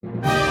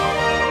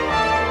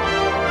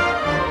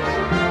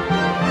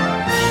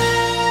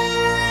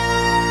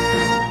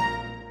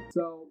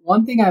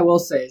one thing I will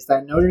say is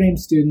that Notre Dame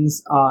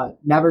students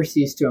never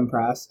cease to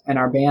impress, and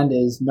our band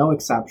is no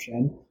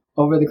exception.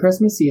 Over the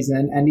Christmas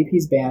season,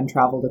 NDP's band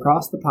traveled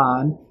across the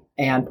pond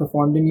and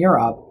performed in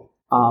Europe.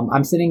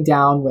 I'm sitting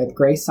down with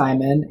Grace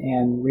Simon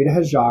and Rita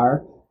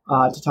Hajar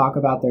to talk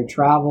about their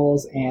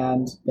travels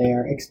and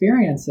their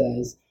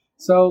experiences.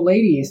 So,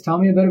 ladies, tell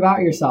me a bit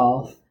about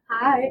yourself.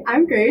 Hi,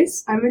 I'm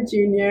Grace. I'm a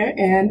junior,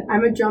 and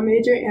I'm a drum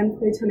major and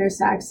play tenor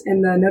sax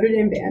in the Notre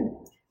Dame band.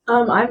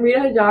 I'm Rita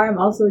Hajar. I'm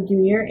also a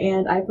junior,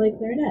 and I play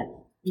clarinet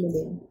in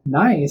the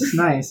band.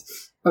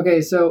 Nice.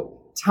 Okay,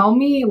 so tell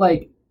me,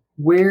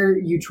 where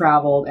you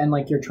traveled and,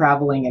 your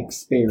traveling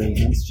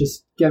experience.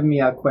 Just give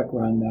me a quick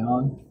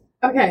rundown.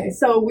 Okay,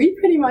 so we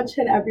pretty much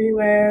hit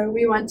everywhere.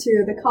 We went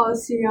to the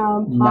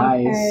Colosseum,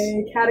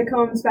 Pompeii,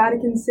 Catacombs,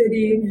 Vatican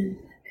City,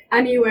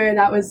 anywhere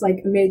that was, a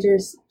major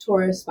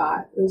tourist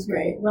spot. It was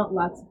great. Well,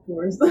 lots of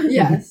tours.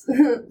 Yes.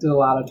 Did a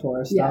lot of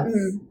tourist stuff.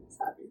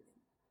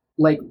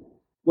 Yes.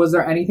 Was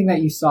there anything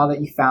that you saw that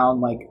you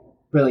found,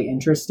 really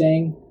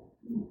interesting?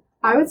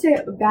 I would say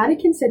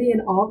Vatican City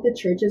and all of the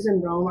churches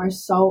in Rome are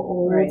so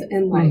old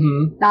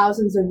and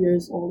thousands of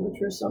years old,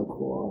 which were so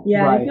cool.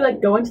 Yeah, right. And if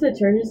you go into the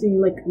churches and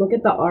you look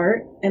at the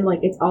art and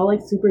it's all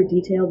super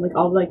detailed,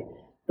 all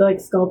the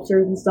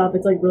sculptures and stuff.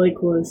 It's really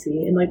cool to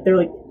see, and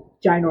they're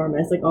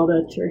ginormous, all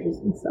the churches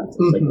and stuff. So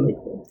it's really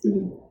cool.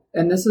 Mm-hmm.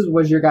 And this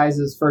was your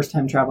guys' first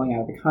time traveling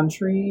out of the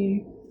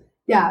country?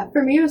 Yeah,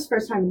 for me it was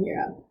first time in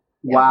Europe.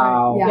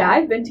 Wow. Yeah,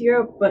 I've been to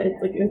Europe, but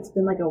it's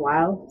been a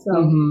while.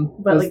 So,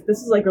 but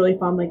this is really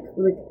fun.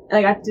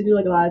 I got to do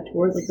a lot of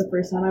tours. The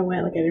first time I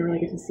went, I didn't really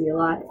get to see a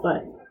lot,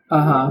 but.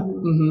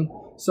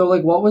 So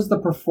what was the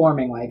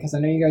performing like? Because I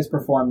know you guys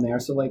performed there.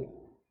 So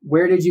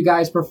where did you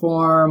guys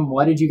perform?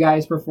 What did you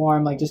guys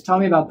perform? Just tell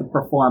me about the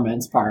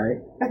performance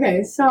part.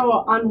 Okay, so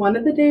on one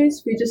of the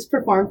days, we just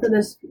performed in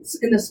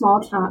the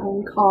small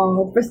town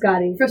called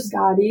Frascati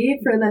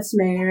for this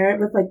mayor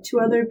with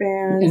two other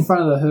bands. In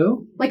front of the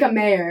who? A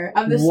mayor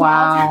of this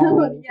small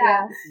town.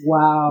 Yeah.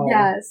 Wow.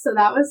 Yeah, so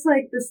that was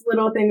this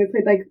little thing.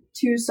 We played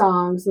 2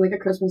 songs and a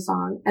Christmas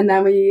song. And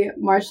then we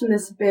marched in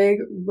this big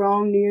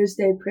Rome New Year's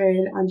Day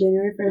parade on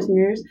January 1st,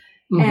 New Year's.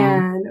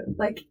 And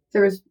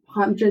there was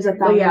hundreds of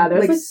thousands. Yeah, there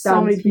was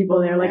so many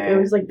people there. It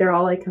was they're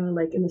all kind of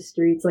in the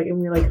streets,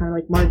 and we kind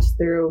of marched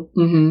through.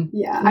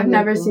 Yeah, I've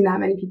never seen that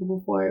many people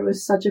before. It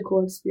was such a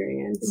cool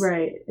experience.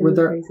 Right. Were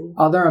there crazy.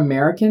 Other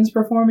Americans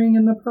performing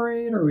in the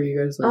parade, or were you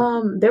guys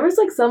there was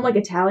some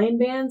Italian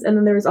bands, and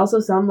then there was also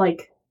some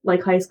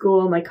high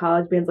school and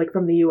college bands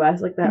from the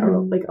US that are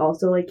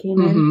also came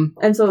in,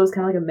 and so it was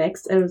kind of a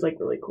mix, and it was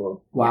really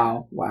cool.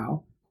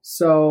 Wow.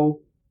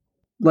 So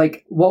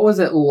what was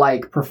it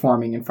like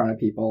performing in front of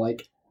people,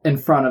 in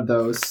front of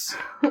those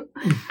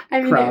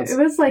crowds? It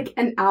was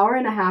an hour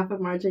and a half of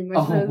marching. Which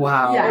was,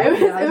 wow. Yeah,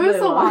 it was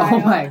a while. Oh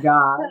my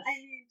god.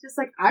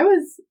 But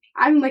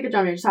I'm a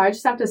drum major, so I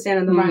just have to stand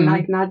in the front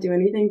and not do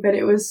anything, but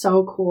it was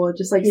so cool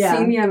just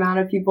seeing the amount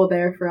of people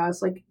there for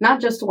us,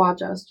 not just to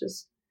watch us,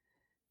 just.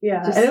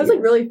 Yeah, and it was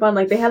really fun.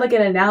 They had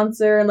an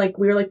announcer, and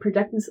we were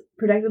projected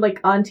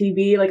on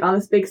TV, on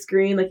this big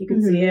screen, you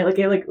could see it.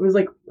 It was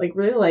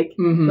really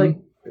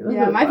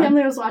yeah, my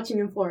family was watching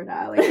in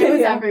Florida. It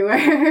was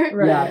everywhere.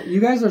 Right. Yeah, you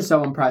guys are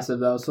so impressive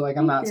though. So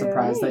I'm not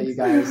surprised that you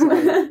guys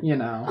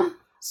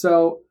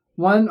So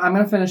I'm going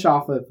to finish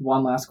off with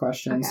one last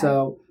question. Okay.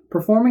 So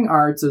performing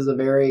arts is a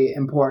very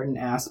important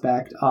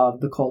aspect of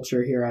the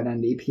culture here at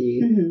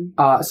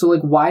NDP. So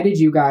why did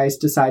you guys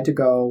decide to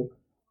go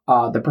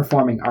the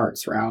performing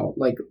arts route?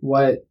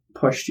 What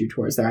pushed you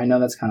towards there? I know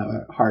that's kind of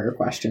a harder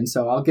question,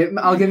 so I'll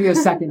give you a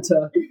second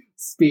to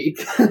speak.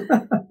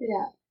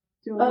 Yeah.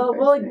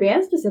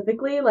 Band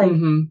specifically, I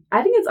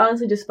think it's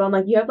honestly just fun.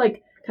 You have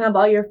kind of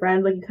all your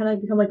friends, you kind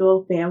of become a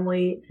little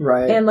family,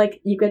 right? And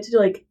you get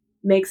to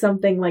make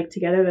something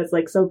together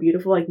that's so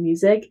beautiful,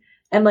 music,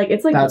 and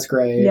it's that's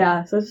great.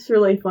 Yeah, so it's just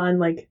really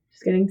fun,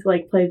 just getting to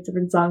play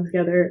different songs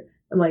together,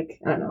 and I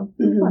don't know,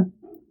 fun.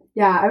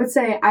 Yeah, I would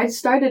say I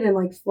started in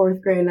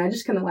 4th grade, and I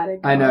just couldn't let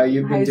it go. I know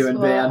you've been doing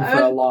band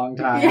for a long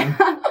time. Yeah,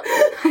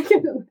 I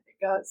couldn't let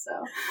it go. So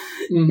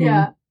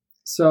yeah.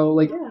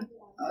 So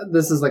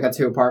this is a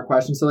 2-part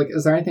question. So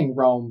is there anything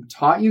Rome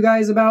taught you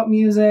guys about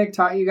music?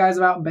 Taught you guys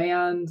about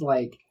band?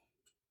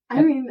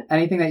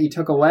 Anything that you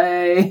took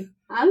away?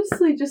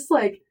 Honestly, just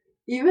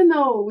even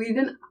though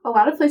a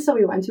lot of places that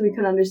we went to, we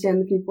couldn't understand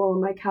the people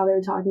and how they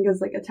were talking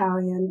because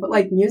Italian, but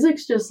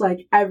music's just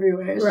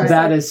everywhere. It's right.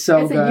 That is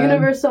so it's good. a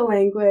universal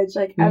language.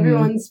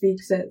 Everyone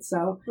speaks it.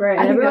 So right,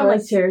 and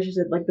everyone cherishes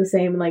it the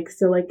same.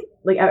 Still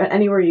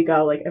anywhere you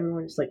go,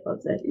 everyone just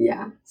loves it.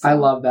 Yeah, so. I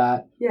love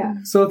that. Yeah.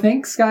 So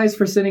thanks guys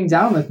for sitting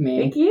down with me.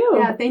 Thank you.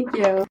 Yeah, thank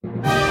you.